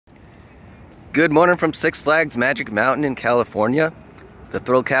Good morning from Six Flags Magic Mountain in California, the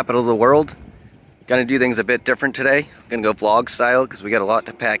thrill capital of the world. Gonna do things a bit different today. Gonna go vlog style because we got a lot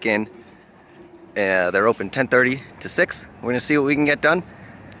to pack in. They're open 10:30 to 6. We're gonna see what we can get done.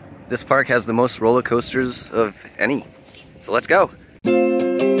 This park has the most roller coasters of any. So let's go.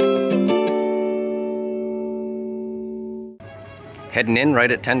 Heading in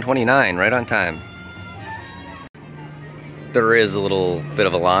right at 10:29, right on time. There is a little bit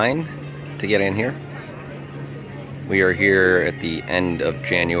of a line to get in here. We are here at the end of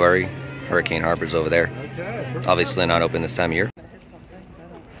January. Hurricane Harbor's over there. Obviously not open this time of year.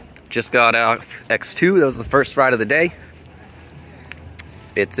 Just got out X2. That was the first ride of the day.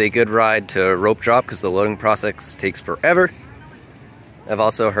 It's a good ride to rope drop because the loading process takes forever. I've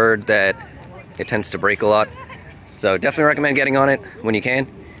also heard that it tends to break a lot. So definitely recommend getting on it when you can.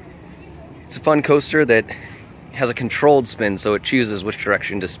 It's a fun coaster that has a controlled spin, so it chooses which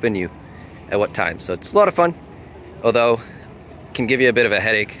direction to spin you at what time. So it's a lot of fun, although it can give you a bit of a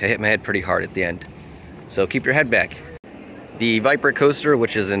headache. I hit my head pretty hard at the end. So keep your head back. The Viper coaster,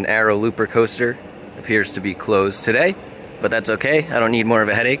 which is an Arrow Looper coaster, appears to be closed today, but that's okay. I don't need more of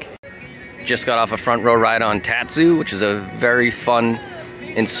a headache. Just got off a front row ride on Tatsu, which is a very fun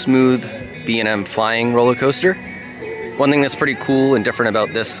and smooth B&M flying roller coaster. One thing that's pretty cool and different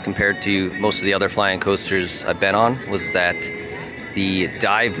about this compared to most of the other flying coasters I've been on was that the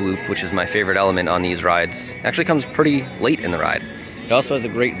dive loop, which is my favorite element on these rides, actually comes pretty late in the ride. It also has a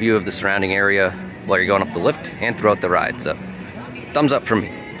great view of the surrounding area while you're going up the lift and throughout the ride, so thumbs up from me.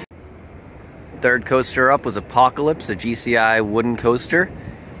 Third coaster up was Apocalypse, a GCI wooden coaster.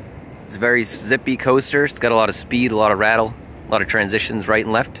 It's a very zippy coaster. It's got a lot of speed, a lot of rattle, a lot of transitions right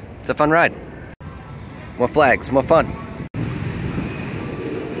and left. It's a fun ride. More flags, more fun.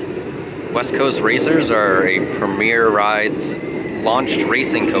 West Coast Racers are a Premier Rides launched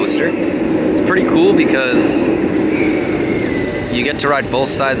racing coaster. It's pretty cool because you get to ride both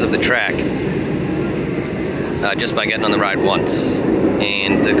sides of the track just by getting on the ride once.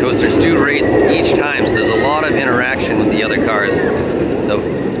 And the coasters do race each time, so there's a lot of interaction with the other cars. So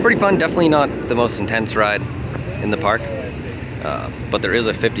it's pretty fun, definitely not the most intense ride in the park, but there is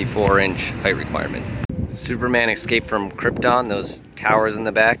a 54-inch height requirement. Superman Escape from Krypton, those towers in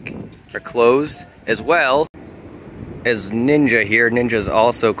the back are closed, as well as Ninja here. Ninja's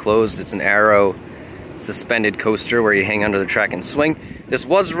also closed. It's an Arrow suspended coaster where you hang under the track and swing. This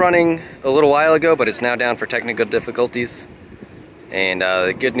was running a little while ago, but it's now down for technical difficulties. And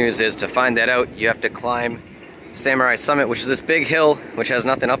the good news is, to find that out, you have to climb Samurai Summit, which is this big hill which has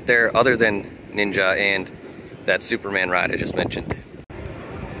nothing up there other than Ninja and that Superman ride I just mentioned.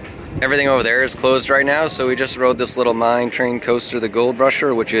 Everything over there is closed right now, so we just rode this little mine train coaster, the Gold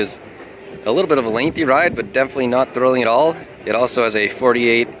Rusher, which is a little bit of a lengthy ride, but definitely not thrilling at all. It also has a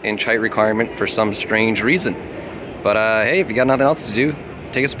 48-inch height requirement for some strange reason. But hey, if you got nothing else to do,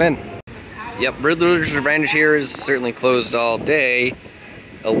 take a spin. Yep, Riddler's Revenge here is certainly closed all day.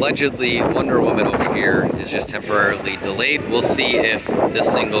 Allegedly, Wonder Woman over here is just temporarily delayed. We'll see if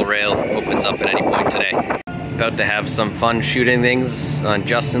this single rail opens up at any point today. About to have some fun shooting things on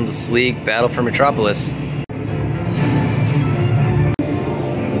Justice League Battle for Metropolis.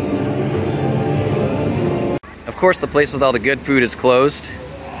 Of course, the place with all the good food is closed.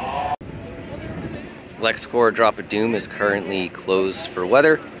 LexCorp Drop of Doom is currently closed for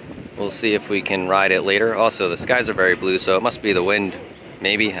weather. We'll see if we can ride it later. Also, the skies are very blue, so it must be the wind.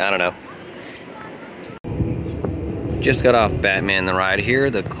 Maybe, I don't know. Just got off Batman the Ride here,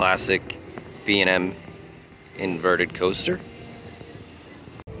 the classic B&M inverted coaster.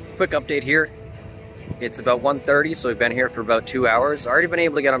 Quick update here. It's about 1:30, so we've been here for about 2 hours. Already been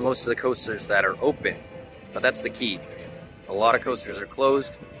able to get on most of the coasters that are open, but that's the key. A lot of coasters are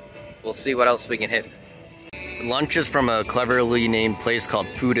closed. We'll see what else we can hit. Lunch is from a cleverly named place called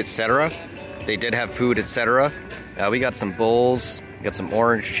Food Etc. They did have Food Etc. We got some bowls, got some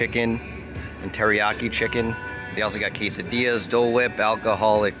orange chicken and teriyaki chicken. They also got quesadillas, Dole Whip,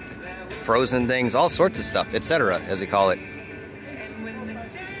 alcoholic frozen things, all sorts of stuff, etc., as they call it.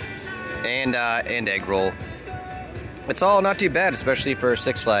 And egg roll. It's all not too bad, especially for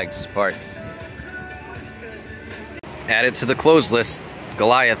Six Flags park. Added to the closed list,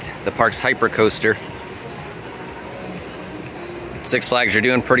 Goliath, the park's hyper coaster. Six Flags are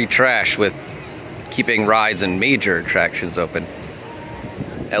doing pretty trash with keeping rides and major attractions open.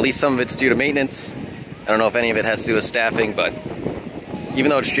 At least some of it's due to maintenance. I don't know if any of it has to do with staffing, but even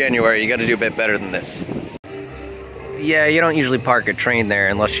though it's January, you gotta do a bit better than this. Yeah, you don't usually park a train there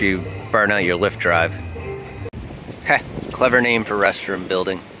unless you burn out your lift drive. Heh, clever name for restroom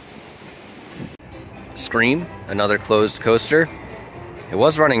building. Scream, another closed coaster. It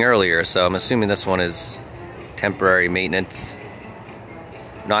was running earlier, so I'm assuming this one is temporary maintenance.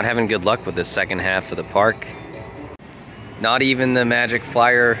 Not having good luck with the second half of the park. Not even the Magic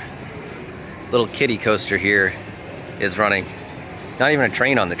Flyer little kiddie coaster here is running. Not even a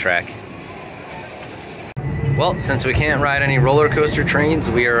train on the track. Well, since we can't ride any roller coaster trains,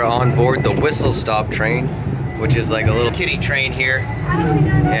 we are on board the Whistle Stop train, which is like a little kiddie train here.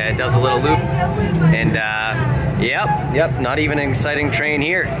 Yeah, it does a little loop. And yep, not even an exciting train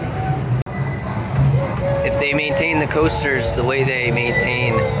here. If they maintain the coasters the way they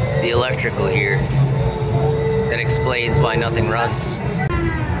maintain the electrical here, that explains why nothing runs.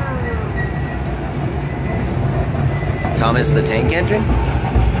 Thomas the Tank Engine?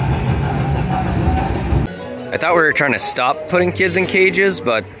 I thought we were trying to stop putting kids in cages,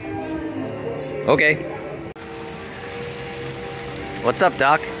 but okay. What's up,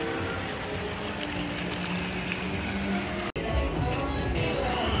 Doc?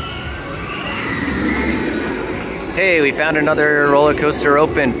 Hey, we found another roller coaster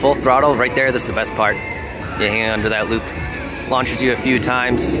open, full throttle, right there. This is the best part. You hang onto that loop, launches you a few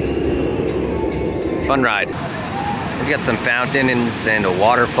times. Fun ride. We've got some fountains and a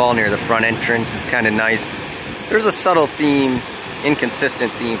waterfall near the front entrance. It's kind of nice. There's a subtle theme,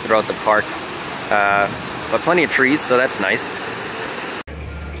 inconsistent theme throughout the park, but plenty of trees, so that's nice.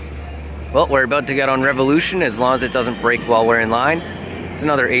 Well, we're about to get on Revolution as long as it doesn't break while we're in line. It's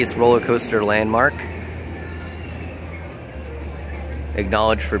another Ace roller coaster landmark.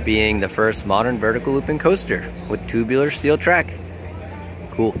 Acknowledged for being the first modern vertical looping coaster with tubular steel track.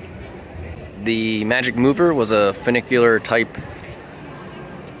 Cool. The Magic Mover was a funicular type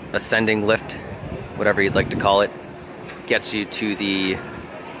ascending lift, whatever you'd like to call it. Gets you to the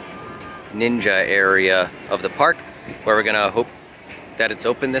Ninja area of the park, where we're gonna hope that it's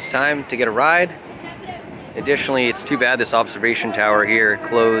open this time to get a ride. Additionally, it's too bad this observation tower here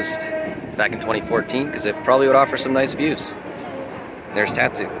closed back in 2014, because it probably would offer some nice views. There's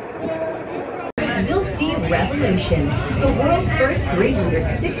Tatsu. You'll see Revolution, the world's first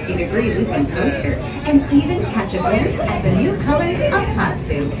 360-degree looping coaster, and even catch a glimpse at the new colors of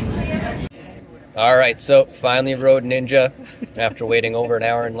Tatsu. Alright, so finally rode Ninja after waiting over an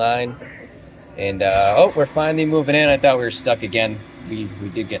hour in line. And oh, we're finally moving in. I thought we were stuck again. We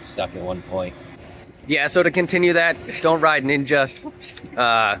did get stuck at one point. Yeah, so to continue that, don't ride Ninja.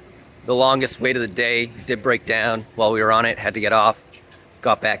 The longest wait of the day did break down while we were on it. Had to get off,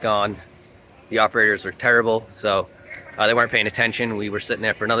 got back on. The operators were terrible, so they weren't paying attention. We were sitting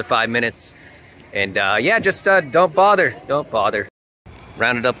there for another 5 minutes. And yeah, just don't bother. Don't bother.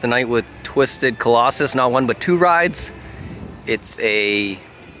 Rounded up the night with Twisted Colossus, not one but two rides. It's a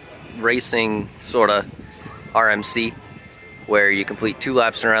racing sort of RMC where you complete 2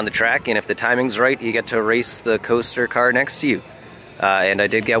 laps around the track, and if the timing's right, you get to race the coaster car next to you. And I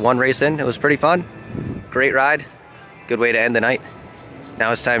did get 1 race in. It was pretty fun. Great ride. Good way to end the night.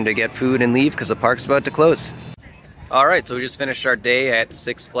 Now it's time to get food and leave because the park's about to close. Alright, so we just finished our day at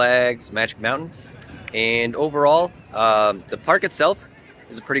Six Flags Magic Mountain. And overall, the park itself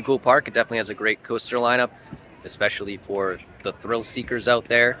is a pretty cool park. It definitely has a great coaster lineup, especially for the thrill seekers out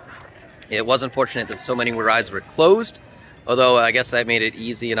there. It was unfortunate that so many rides were closed, although I guess that made it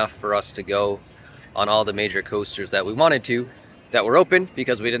easy enough for us to go on all the major coasters that we wanted to that were open,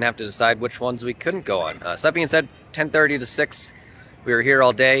 because we didn't have to decide which ones we couldn't go on. So that being said, 10:30 to 6, we were here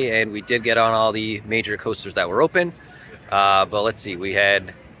all day and we did get on all the major coasters that were open. But let's see, we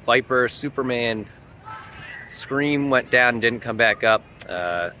had Viper, Superman, Scream went down and didn't come back up,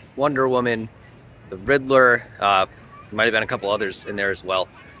 Wonder Woman, the Riddler, might have been a couple others in there as well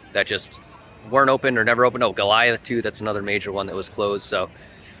that just weren't open or never opened. Oh, Goliath too, that's another major one that was closed. So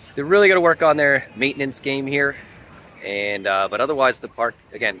they're really going to work on their maintenance game here. And but otherwise the park,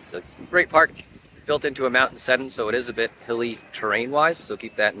 again, it's a great park built into a mountain setting, so it is a bit hilly terrain wise, so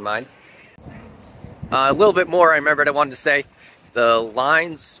keep that in mind. A little bit more I remembered I wanted to say. The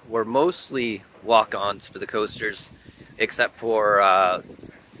lines were mostly walk-ons for the coasters, except for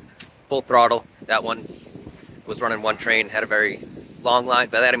Full Throttle. That one was running 1 train, had a very long line.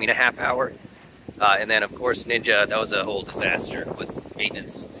 By that I mean a half hour. And then of course Ninja, that was a whole disaster with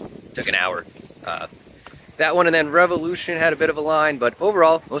maintenance. It took an hour. That one, and then Revolution had a bit of a line, but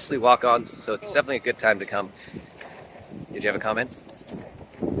overall mostly walk-ons, so it's definitely a good time to come. Did you have a comment?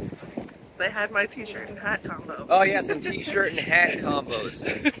 They had my t-shirt and hat combo. Oh yes, and t-shirt and hat combos.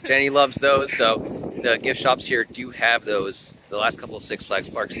 Jenny loves those, so the gift shops here do have those. The last couple of Six Flags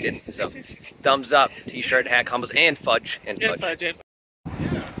parks didn't, so thumbs up, t-shirt and hat combos, and fudge.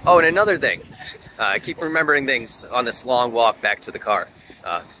 Oh, and another thing, I keep remembering things on this long walk back to the car.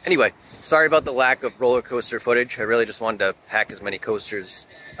 Anyway, Sorry about the lack of roller coaster footage. I really just wanted to pack as many coasters,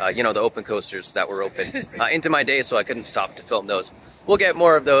 you know, the open coasters that were open, into my day, so I couldn't stop to film those. We'll get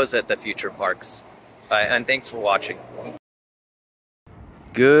more of those at the future parks. And thanks for watching.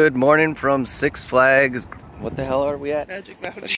 Good morning from Six Flags. What the hell are we at? Magic Mountain.